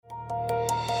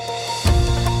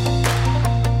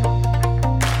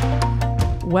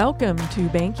Welcome to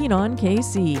Banking on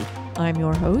KC. I'm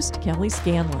your host, Kelly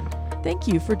Scanlon. Thank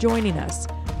you for joining us.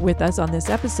 With us on this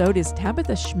episode is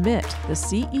Tabitha Schmidt, the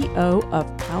CEO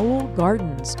of Powell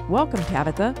Gardens. Welcome,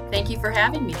 Tabitha. Thank you for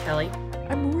having me, Kelly.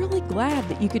 I'm really glad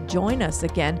that you could join us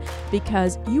again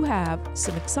because you have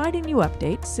some exciting new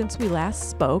updates since we last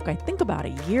spoke, I think about a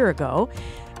year ago.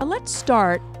 Let's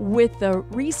start with the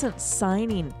recent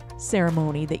signing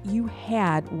ceremony that you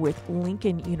had with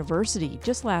Lincoln University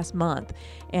just last month,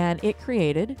 and it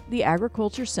created the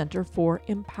Agriculture Center for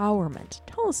Empowerment.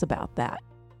 Tell us about that.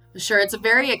 Sure, it's a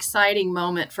very exciting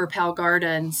moment for Powell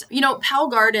Gardens. You know, Powell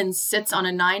Gardens sits on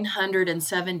a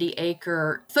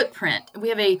 970-acre footprint. We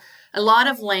have a lot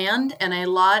of land and a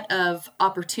lot of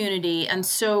opportunity, and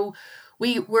so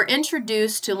we were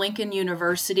introduced to Lincoln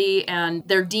University and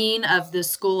their dean of the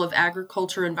School of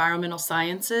Agriculture and Environmental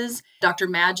Sciences, Dr.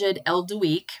 Majid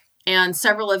El-Dweek, and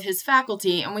several of his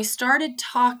faculty, and we started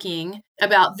talking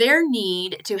about their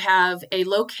need to have a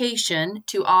location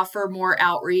to offer more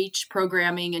outreach,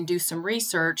 programming, and do some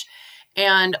research.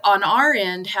 And on our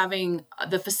end, having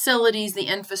the facilities, the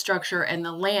infrastructure, and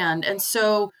the land. And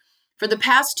so for the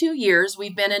past 2 years,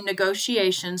 we've been in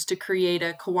negotiations to create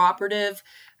a cooperative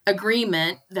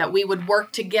agreement that we would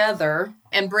work together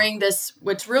and bring this,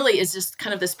 which really is just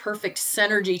kind of this perfect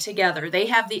synergy together. They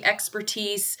have the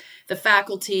expertise, the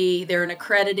faculty, they're an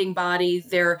accrediting body,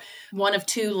 they're one of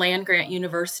 2 land-grant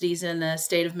universities in the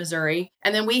state of Missouri.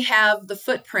 And then we have the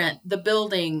footprint, the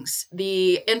buildings,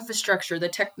 the infrastructure, the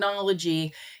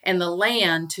technology, and the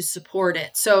land to support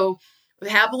it. So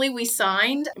happily, we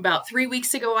signed about 3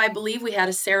 weeks ago, I believe. We had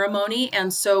a ceremony,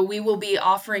 and so we will be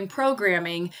offering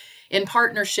programming in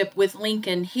partnership with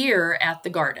Lincoln here at the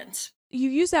Gardens. You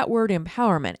use that word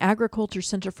empowerment, Agriculture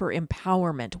Center for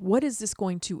Empowerment. What is this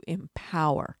going to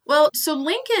empower? Well, so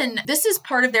Lincoln, this is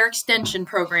part of their extension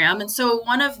program. And so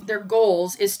one of their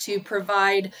goals is to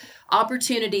provide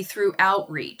opportunity through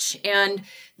outreach. And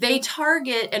they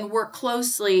target and work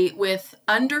closely with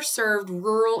underserved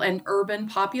rural and urban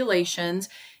populations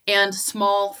and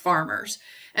small farmers.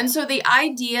 And so the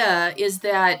idea is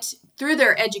that through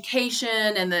their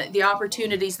education and the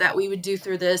opportunities that we would do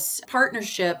through this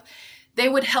partnership, they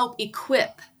would help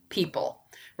equip people,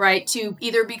 right, to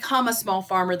either become a small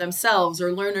farmer themselves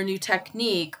or learn a new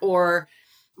technique or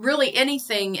really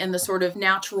anything in the sort of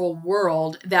natural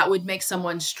world that would make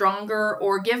someone stronger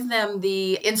or give them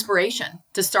the inspiration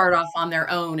to start off on their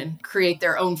own and create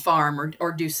their own farm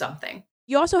or do something.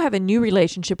 You also have a new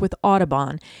relationship with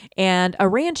Audubon and a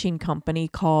ranching company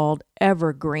called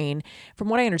Evergreen. From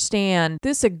what I understand,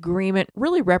 this agreement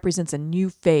really represents a new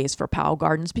phase for Powell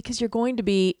Gardens because you're going to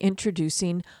be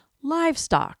introducing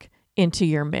livestock into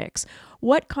your mix.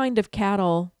 What kind of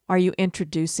cattle are you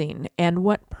introducing and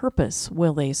what purpose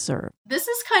will they serve? This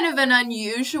is kind of an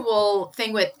unusual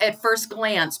thing at first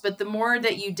glance, but the more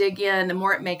that you dig in, the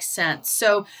more it makes sense.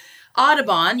 So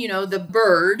Audubon, the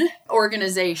bird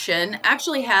organization,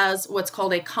 actually has what's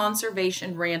called a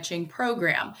conservation ranching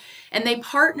program. And they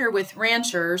partner with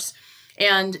ranchers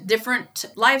and different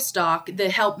livestock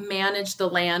that help manage the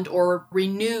land or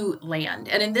renew land.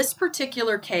 And in this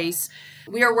particular case,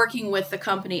 we are working with the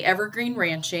company Evergreen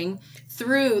Ranching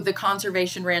through the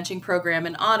conservation ranching program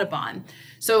in Audubon.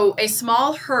 So a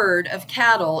small herd of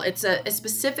cattle, it's a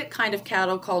specific kind of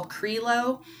cattle called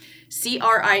Creello,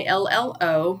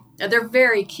 Crillo. They're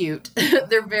very cute.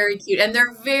 They're very cute. And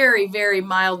they're very, very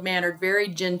mild-mannered, very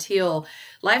genteel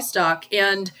livestock.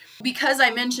 And because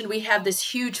I mentioned we have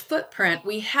this huge footprint,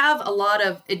 we have a lot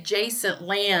of adjacent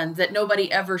land that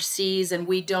nobody ever sees and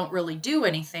we don't really do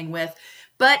anything with,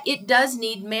 but it does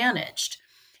need managed.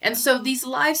 And so these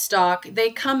livestock,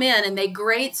 they come in and they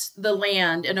graze the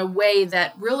land in a way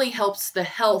that really helps the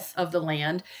health of the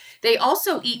land. They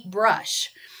also eat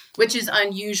brush, which is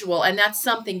unusual. And that's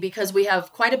something because we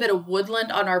have quite a bit of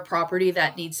woodland on our property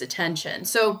that needs attention.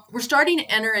 So we're starting to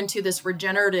enter into this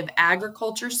regenerative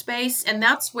agriculture space. And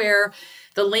that's where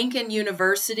the Lincoln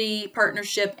University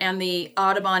partnership and the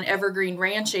Audubon Evergreen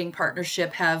Ranching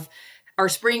partnership are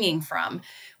springing from.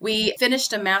 We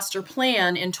finished a master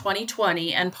plan in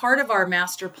 2020, and part of our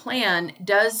master plan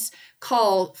does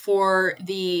call for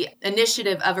the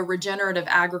initiative of a regenerative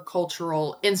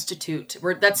agricultural institute.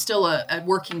 That's still a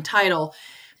working title.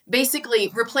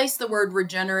 Basically, replace the word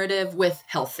regenerative with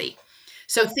healthy.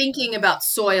 So thinking about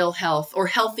soil health or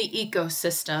healthy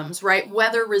ecosystems, right?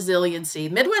 Weather resiliency.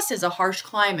 Midwest is a harsh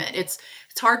climate. It's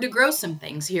hard to grow some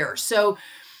things here. So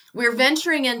we're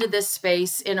venturing into this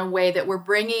space in a way that we're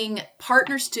bringing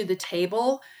partners to the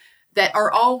table that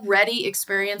are already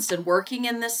experienced and working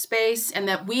in this space, and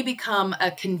that we become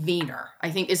a convener, I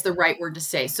think is the right word to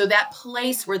say. So that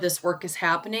place where this work is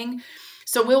happening.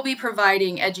 So we'll be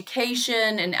providing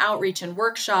education and outreach and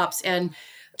workshops and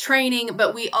training,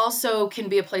 but we also can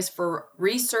be a place for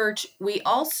research. We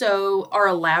also are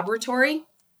a laboratory.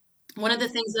 One of the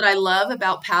things that I love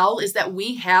about Powell is that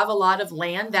we have a lot of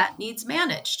land that needs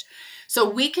managed. So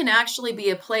we can actually be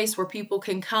a place where people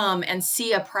can come and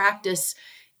see a practice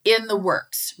in the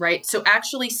works, right? So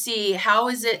actually see, how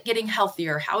is it getting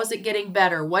healthier? How is it getting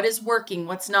better? What is working?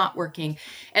 What's not working?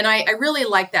 And I really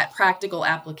like that practical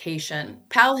application.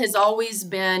 Powell has always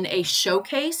been a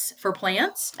showcase for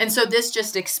plants. And so this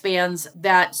just expands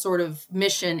that sort of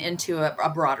mission into a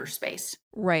broader space.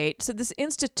 Right. So, this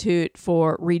Institute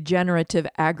for Regenerative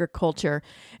Agriculture,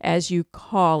 as you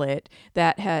call it,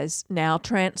 that has now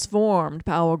transformed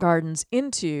Powell Gardens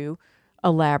into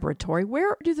a laboratory.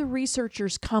 Where do the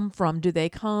researchers come from? Do they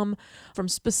come from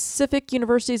specific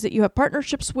universities that you have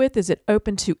partnerships with? Is it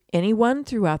open to anyone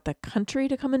throughout the country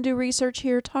to come and do research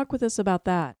here? Talk with us about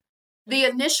that. The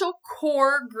initial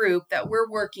core group that we're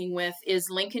working with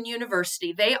is Lincoln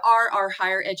University. They are our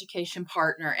higher education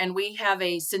partner, and we have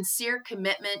a sincere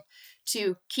commitment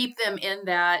to keep them in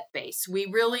that base. We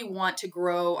really want to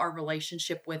grow our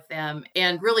relationship with them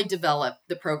and really develop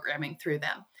the programming through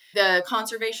them. The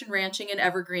Conservation Ranching and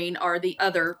Evergreen are the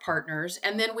other partners.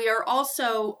 And then we are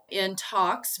also in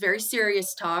talks, very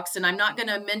serious talks, and I'm not going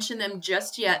to mention them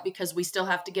just yet because we still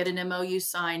have to get an MOU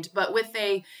signed, but with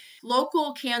a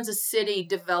local Kansas City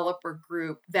developer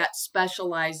group that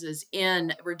specializes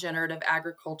in regenerative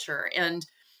agriculture. And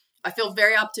I feel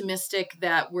very optimistic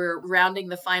that we're rounding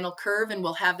the final curve and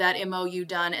we'll have that MOU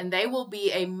done, and they will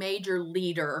be a major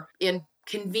leader in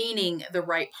convening the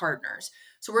right partners.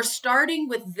 So we're starting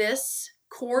with this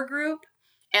core group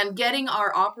and getting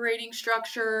our operating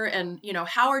structure and,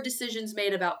 how are decisions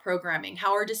made about programming?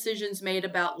 How are decisions made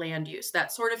about land use?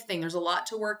 That sort of thing. There's a lot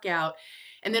to work out.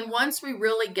 And then once we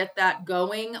really get that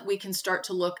going, we can start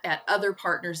to look at other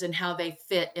partners and how they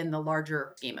fit in the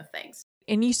larger scheme of things.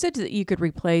 And you said that you could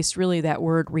replace really that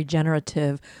word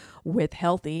regenerative with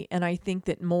healthy. And I think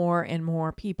that more and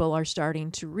more people are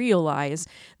starting to realize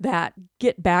that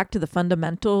get back to the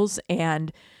fundamentals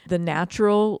and the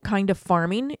natural kind of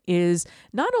farming is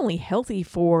not only healthy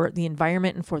for the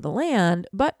environment and for the land,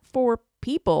 but for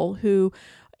people who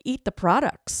eat the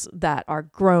products that are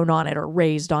grown on it or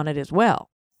raised on it as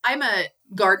well. I'm a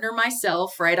gardener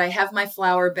myself, right? I have my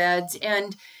flower beds,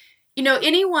 and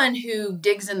anyone who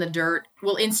digs in the dirt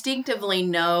will instinctively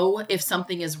know if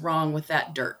something is wrong with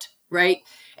that dirt, right?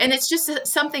 And it's just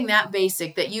something that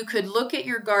basic that you could look at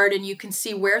your garden, you can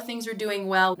see where things are doing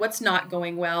well, what's not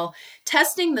going well.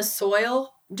 Testing the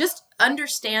soil, just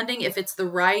understanding if it's the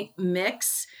right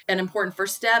mix, an important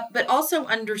first step, but also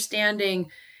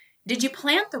understanding, did you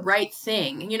plant the right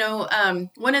thing?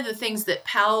 One of the things that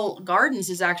Powell Gardens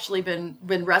has actually been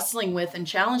wrestling with and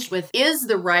challenged with is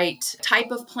the right type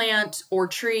of plant or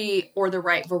tree or the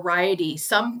right variety.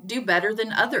 Some do better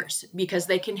than others because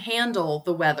they can handle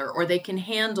the weather or they can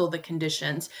handle the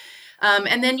conditions.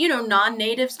 And then,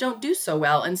 non-natives don't do so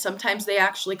well. And sometimes they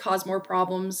actually cause more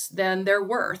problems than they're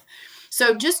worth.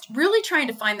 So just really trying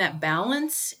to find that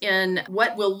balance in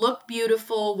what will look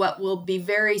beautiful, what will be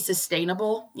very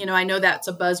sustainable. I know that's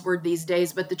a buzzword these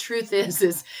days, but the truth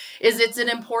is it's an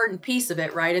important piece of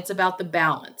it, right? It's about the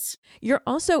balance. You're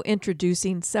also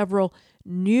introducing several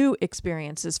new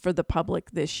experiences for the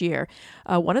public this year.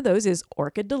 One of those is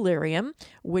Orchid Delirium,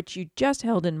 which you just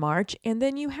held in March, and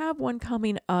then you have one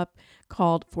coming up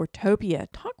called Fortopia.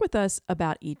 Talk with us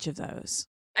about each of those.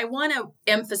 I want to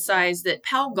emphasize that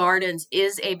Powell Gardens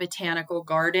is a botanical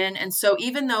garden. And so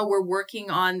even though we're working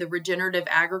on the regenerative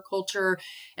agriculture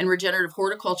and regenerative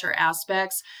horticulture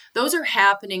aspects, those are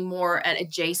happening more at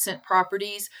adjacent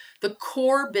properties. The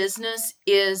core business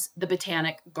is the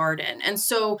botanic garden. And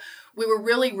so we were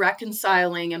really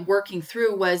reconciling and working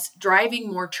through was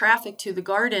driving more traffic to the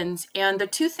gardens. And the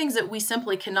two things that we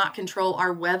simply cannot control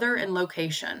are weather and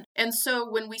location. And so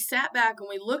when we sat back and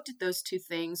we looked at those two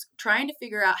things, trying to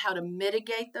figure out how to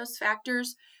mitigate those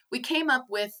factors, we came up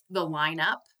with the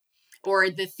lineup or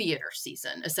the theater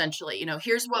season, essentially.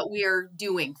 Here's what we are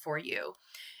doing for you.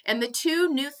 And the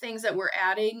two new things that we're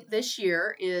adding this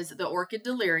year is the Orchid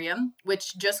Delirium,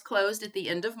 which just closed at the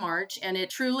end of March, and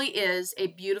it truly is a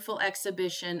beautiful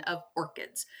exhibition of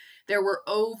orchids. There were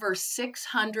over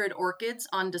 600 orchids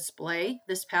on display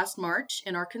this past March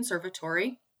in our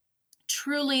conservatory.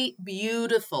 Truly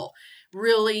beautiful,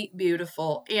 really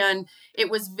beautiful. And it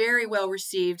was very well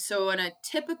received. So in a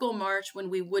typical March, when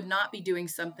we would not be doing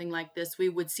something like this, we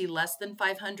would see less than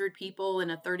 500 people in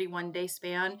a 31-day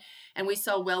span. And we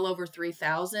saw well over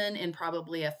 3,000 in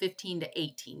probably a 15 to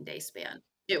 18-day span.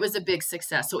 It was a big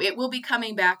success. So it will be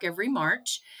coming back every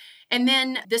March. And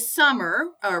then this summer,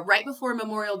 right before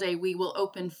Memorial Day, we will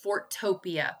open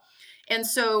Fortopia. And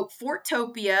so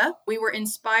Fortopia, we were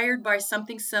inspired by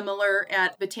something similar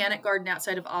at Botanic Garden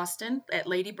outside of Austin at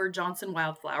Lady Bird Johnson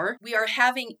Wildflower. We are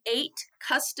having 8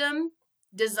 custom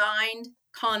designed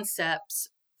concepts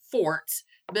forts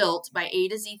built by A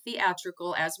to Z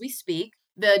Theatrical as we speak.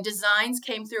 The designs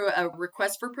came through a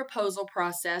request for proposal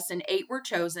process, and 8 were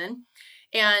chosen.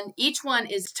 And each one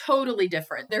is totally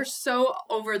different. They're so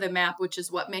over the map, which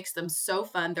is what makes them so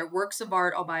fun. They're works of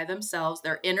art all by themselves.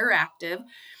 They're interactive.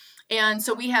 And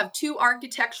so we have 2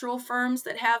 architectural firms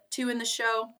that have 2 in the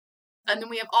show. And then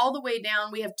we have all the way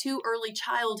down, we have 2 early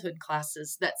childhood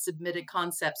classes that submitted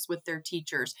concepts with their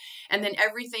teachers. And then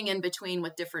everything in between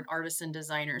with different artists and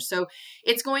designers. So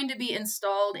it's going to be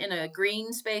installed in a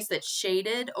green space that's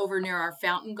shaded over near our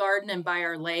fountain garden and by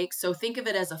our lake. So think of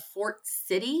it as a fort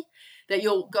city that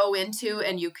you'll go into,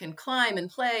 and you can climb and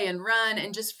play and run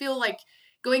and just feel like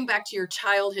going back to your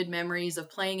childhood memories of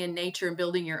playing in nature and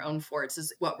building your own forts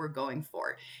is what we're going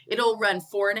for. It'll run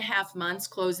 4.5 months,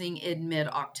 closing in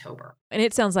mid-October. And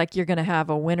it sounds like you're going to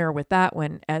have a winner with that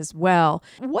one as well.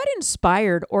 What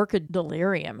inspired Orchid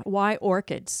Delirium? Why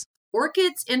orchids?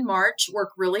 Orchids in March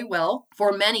work really well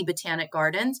for many botanic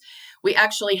gardens. We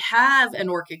actually have an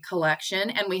orchid collection,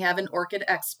 and we have an orchid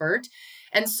expert.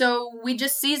 And so we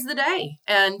just seized the day,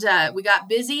 and we got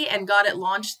busy and got it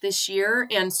launched this year.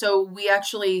 And so we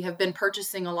actually have been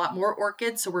purchasing a lot more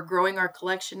orchids. So we're growing our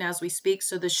collection as we speak,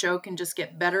 so the show can just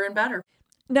get better and better.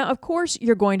 Now, of course,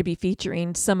 you're going to be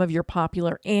featuring some of your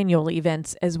popular annual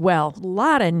events as well. A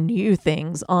lot of new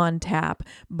things on tap,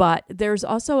 but there's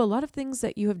also a lot of things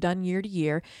that you have done year to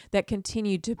year that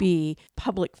continue to be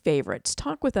public favorites.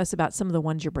 Talk with us about some of the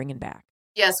ones you're bringing back.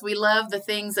 Yes, we love the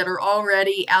things that are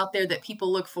already out there that people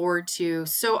look forward to.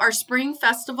 So our spring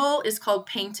festival is called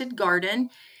Painted Garden,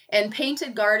 and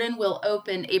Painted Garden will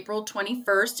open April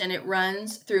 21st, and it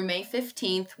runs through May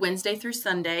 15th, Wednesday through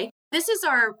Sunday. This is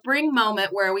our spring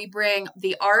moment where we bring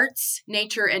the arts,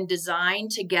 nature, and design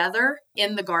together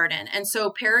in the garden. And so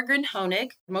Peregrine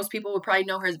Honig, most people would probably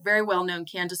know her as a very well-known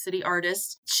Kansas City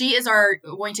artist. She is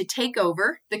going to take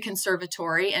over the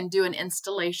conservatory and do an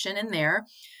installation in there.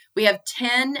 We have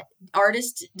 10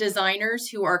 artist designers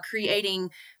who are creating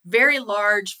very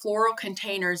large floral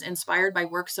containers inspired by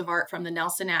works of art from the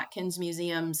Nelson Atkins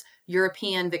Museum's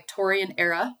European Victorian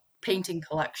era painting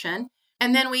collection.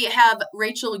 And then we have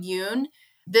Rachel Yoon.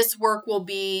 This work will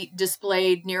be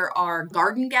displayed near our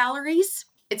garden galleries.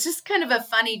 It's just kind of a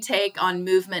funny take on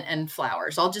movement and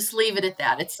flowers. I'll just leave it at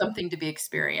that. It's something to be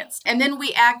experienced. And then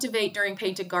we activate during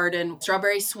Painted Garden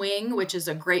Strawberry Swing, which is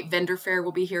a great vendor fair.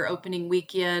 Will be here opening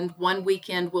weekend. One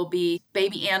weekend will be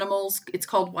baby animals. It's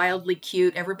called Wildly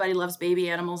Cute. Everybody loves baby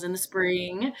animals in the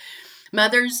spring.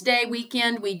 Mother's Day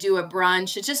weekend, we do a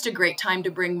brunch. It's just a great time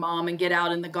to bring mom and get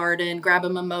out in the garden, grab a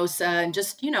mimosa, and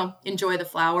just, enjoy the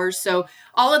flowers. So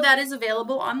all of that is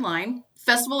available online.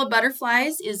 Festival of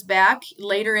Butterflies is back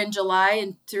later in July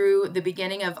and through the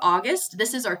beginning of August.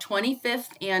 This is our 25th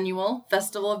annual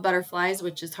Festival of Butterflies,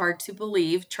 which is hard to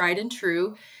believe, tried and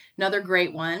true. Another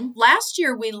great one. Last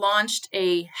year, we launched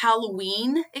a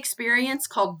Halloween experience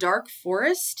called Dark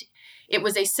Forest. It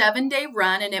was a 7-day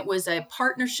run, and it was a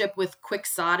partnership with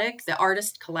Quixotic, the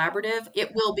artist collaborative.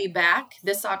 It will be back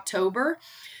this October.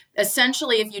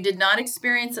 Essentially, if you did not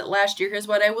experience it last year, here's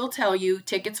what I will tell you.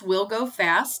 Tickets will go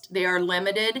fast. They are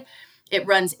limited. It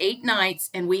runs 8 nights,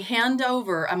 and we hand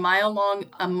over a mile-long,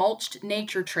 a mulched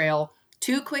nature trail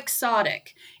to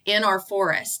Quixotic in our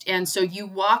forest. And so you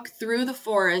walk through the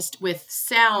forest with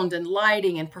sound and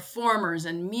lighting and performers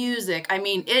and music. I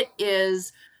mean, it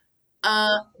is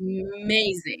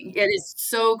amazing. It is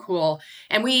so cool.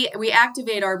 And we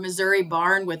activate our Missouri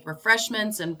barn with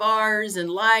refreshments and bars and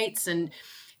lights and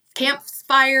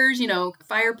campfires,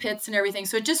 fire pits and everything.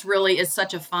 So it just really is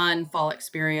such a fun fall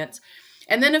experience.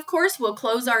 And then, of course, we'll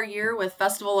close our year with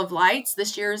Festival of Lights.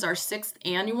 This year is our 6th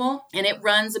annual, and it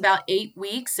runs about 8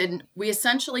 weeks. And we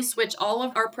essentially switch all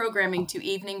of our programming to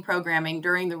evening programming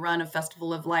during the run of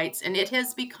Festival of Lights. And it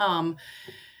has become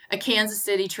a Kansas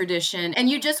City tradition. And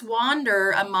you just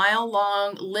wander a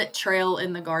mile-long lit trail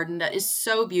in the garden that is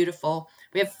so beautiful.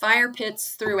 We have fire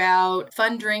pits throughout,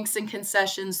 fun drinks and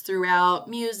concessions throughout,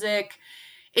 music.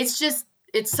 It's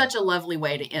such a lovely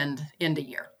way to end a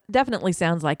year. Definitely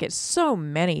sounds like it. So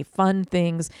many fun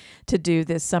things to do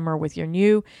this summer with your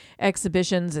new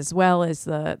exhibitions as well as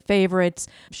the favorites.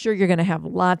 I'm sure you're going to have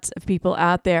lots of people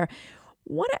out there.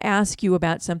 Want to ask you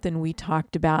about something we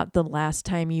talked about the last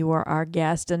time you were our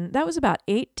guest, and that was about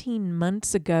 18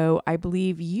 months ago. I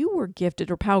believe you were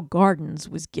gifted, or Powell Gardens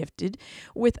was gifted,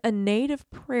 with a native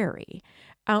prairie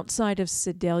outside of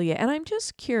Sedalia. And I'm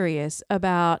just curious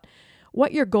about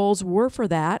what your goals were for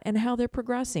that and how they're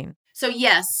progressing. So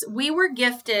yes, we were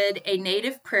gifted a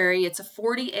native prairie. It's a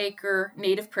 40-acre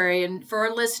native prairie. And for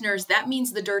our listeners, that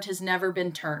means the dirt has never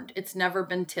been turned. It's never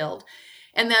been tilled.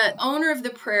 And the owner of the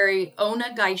prairie,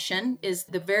 Ona Geishen, is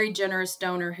the very generous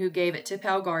donor who gave it to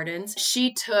Powell Gardens.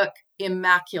 She took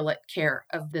immaculate care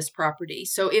of this property.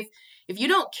 So if you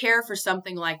don't care for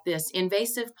something like this,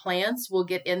 invasive plants will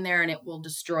get in there and it will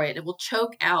destroy it. It will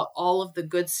choke out all of the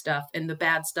good stuff and the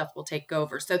bad stuff will take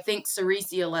over. So think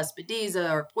Sericea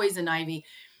lespedeza or poison ivy.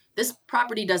 This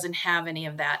property doesn't have any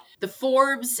of that. The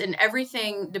forbs and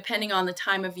everything, depending on the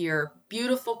time of year,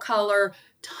 beautiful color,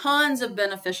 tons of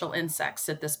beneficial insects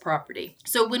at this property.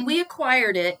 So when we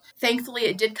acquired it, thankfully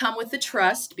it did come with the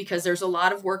trust because there's a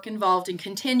lot of work involved in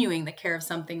continuing the care of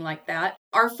something like that.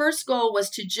 Our first goal was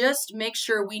to just make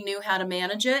sure we knew how to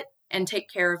manage it and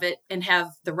take care of it and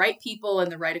have the right people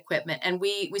and the right equipment. And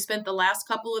we spent the last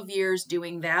couple of years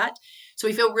doing that. So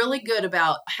we feel really good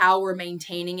about how we're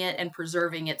maintaining it and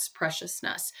preserving its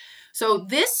preciousness. So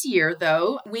this year,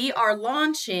 though, we are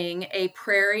launching a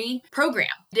prairie program.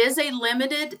 It is a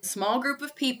limited small group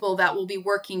of people that will be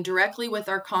working directly with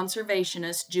our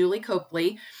conservationist, Julie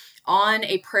Copley, on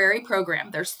a prairie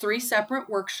program. There's 3 separate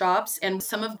workshops, and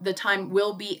some of the time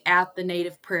will be at the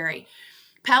native prairie.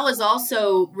 Powell is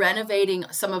also renovating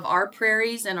some of our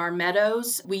prairies and our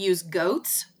meadows. We use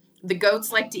goats. The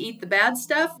goats like to eat the bad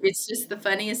stuff. It's just the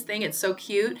funniest thing. It's so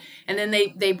cute. And then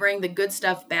they bring the good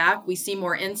stuff back. We see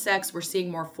more insects. We're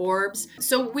seeing more forbs.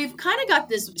 So we've kind of got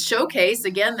this showcase,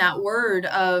 again, that word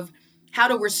of how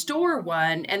to restore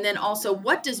one. And then also,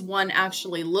 what does one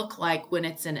actually look like when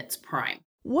it's in its prime?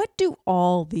 What do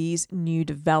all these new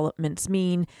developments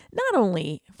mean, not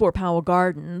only for Powell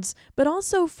Gardens, but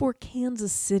also for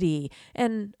Kansas City,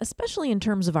 and especially in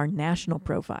terms of our national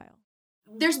profile?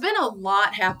 There's been a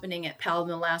lot happening at Powell in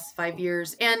the last 5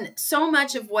 years, and so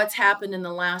much of what's happened in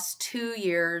the last 2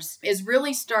 years is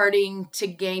really starting to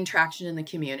gain traction in the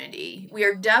community. We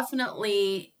are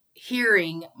definitely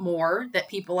hearing more that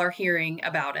people are hearing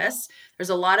about us.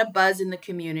 There's a lot of buzz in the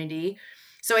community.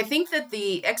 So I think that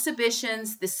the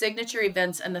exhibitions, the signature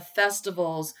events, and the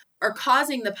festivals are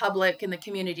causing the public and the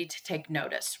community to take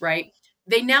notice, right?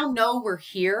 They now know we're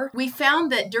here. We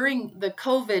found that during the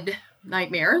COVID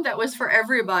nightmare that was for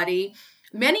everybody,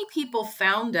 many people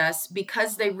found us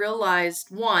because they realized,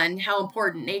 1, how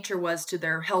important nature was to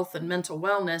their health and mental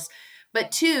wellness,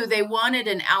 but 2, they wanted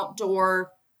an outdoor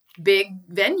big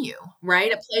venue,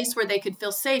 right? A place where they could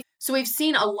feel safe. So we've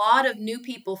seen a lot of new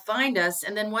people find us.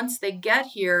 And then once they get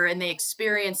here and they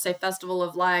experience, say, Festival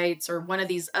of Lights or one of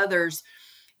these others,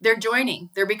 they're joining.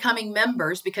 They're becoming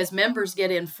members because members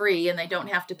get in free and they don't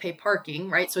have to pay parking,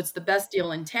 right? So it's the best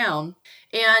deal in town.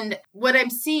 And what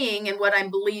I'm seeing and what I'm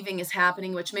believing is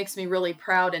happening, which makes me really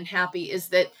proud and happy, is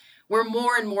that we're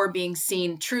more and more being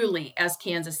seen truly as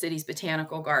Kansas City's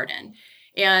botanical garden.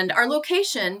 And our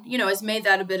location, has made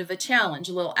that a bit of a challenge,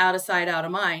 a little out of sight, out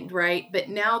of mind, right? But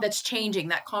now that's changing.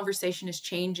 That conversation is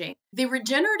changing. The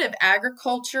Regenerative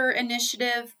Agriculture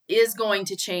Initiative is going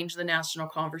to change the national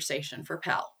conversation for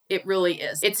Powell. It really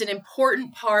is. It's an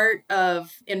important part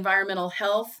of environmental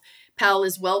health. Powell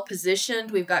is well positioned.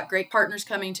 We've got great partners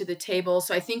coming to the table.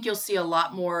 So I think you'll see a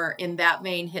lot more in that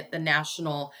vein hit the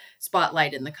national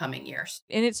spotlight in the coming years.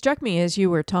 And it struck me as you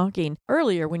were talking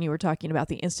earlier, when you were talking about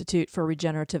the Institute for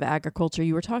Regenerative Agriculture,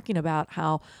 you were talking about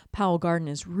how Powell Garden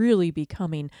is really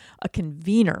becoming a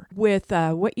convener with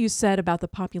what you said about the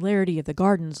popularity of the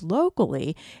gardens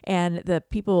locally and the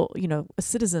people,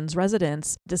 citizens,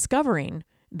 residents discovering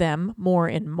them more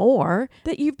and more,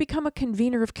 that you've become a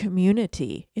convener of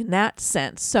community in that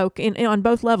sense. So on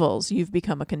both levels, you've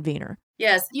become a convener.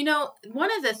 Yes. One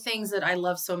of the things that I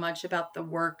love so much about the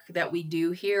work that we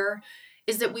do here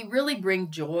is that we really bring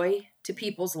joy to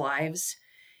people's lives.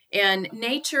 And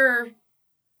nature,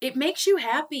 it makes you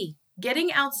happy.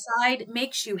 Getting outside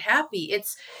makes you happy.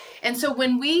 And so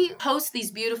when we host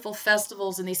these beautiful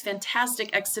festivals and these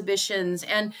fantastic exhibitions,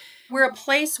 and we're a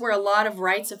place where a lot of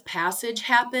rites of passage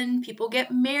happen. People get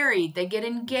married, they get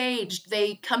engaged,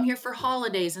 they come here for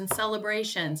holidays and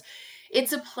celebrations.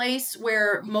 It's a place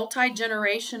where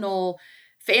multi-generational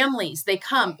Families, they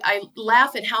come. I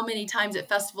laugh at how many times at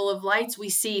Festival of Lights we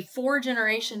see 4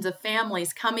 generations of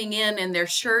families coming in their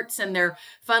shirts and their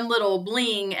fun little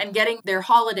bling and getting their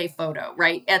holiday photo,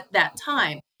 right, at that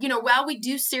time. While we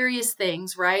do serious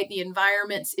things, right, the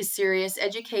environment is serious,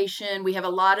 education, we have a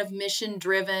lot of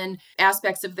mission-driven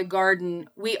aspects of the garden,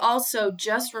 we also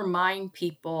just remind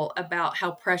people about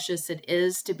how precious it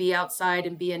is to be outside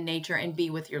and be in nature and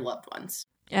be with your loved ones.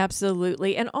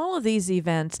 Absolutely. And all of these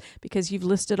events, because you've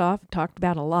listed off, talked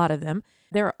about a lot of them,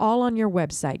 they're all on your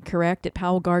website, correct? At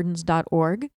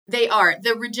powellgardens.org? They are.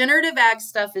 The regenerative ag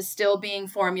stuff is still being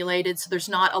formulated, so there's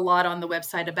not a lot on the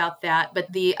website about that.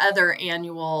 But the other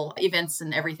annual events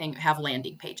and everything have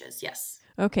landing pages, yes.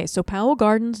 Okay, so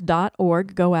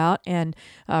powellgardens.org. Go out and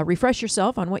refresh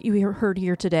yourself on what you heard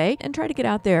here today and try to get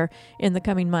out there in the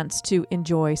coming months to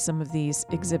enjoy some of these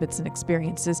exhibits and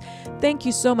experiences. Thank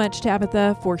you so much,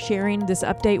 Tabitha, for sharing this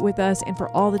update with us and for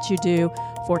all that you do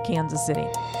for Kansas City.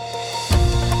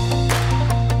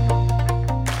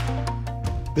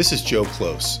 This is Joe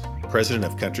Close, President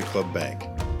of Country Club Bank.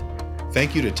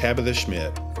 Thank you to Tabitha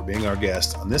Schmidt for being our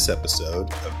guest on this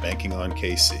episode of Banking on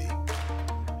KC.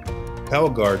 Powell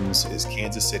Gardens is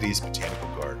Kansas City's botanical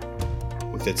garden.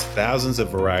 With its thousands of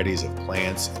varieties of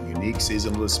plants and unique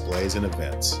seasonal displays and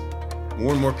events,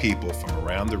 more and more people from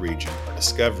around the region are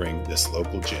discovering this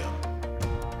local gem.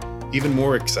 Even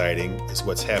more exciting is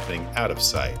what's happening out of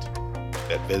sight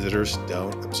that visitors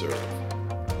don't observe.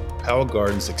 Powell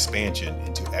Gardens' expansion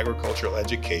into agricultural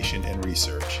education and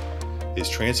research is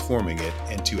transforming it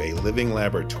into a living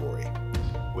laboratory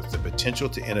with the potential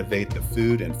to innovate the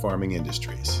food and farming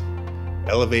industries,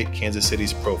 elevate Kansas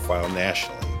City's profile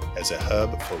nationally as a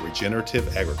hub for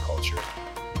regenerative agriculture,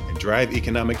 and drive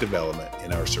economic development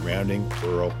in our surrounding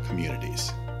rural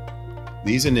communities.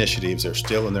 These initiatives are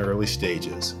still in their early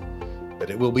stages, but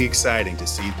it will be exciting to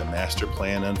see the master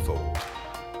plan unfold.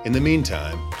 In the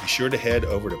meantime, be sure to head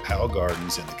over to Powell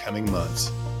Gardens in the coming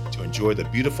months to enjoy the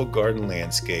beautiful garden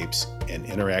landscapes and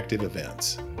interactive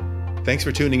events. Thanks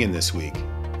for tuning in this week.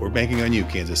 We're banking on you,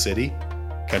 Kansas City.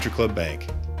 Country Club Bank,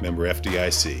 member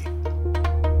FDIC.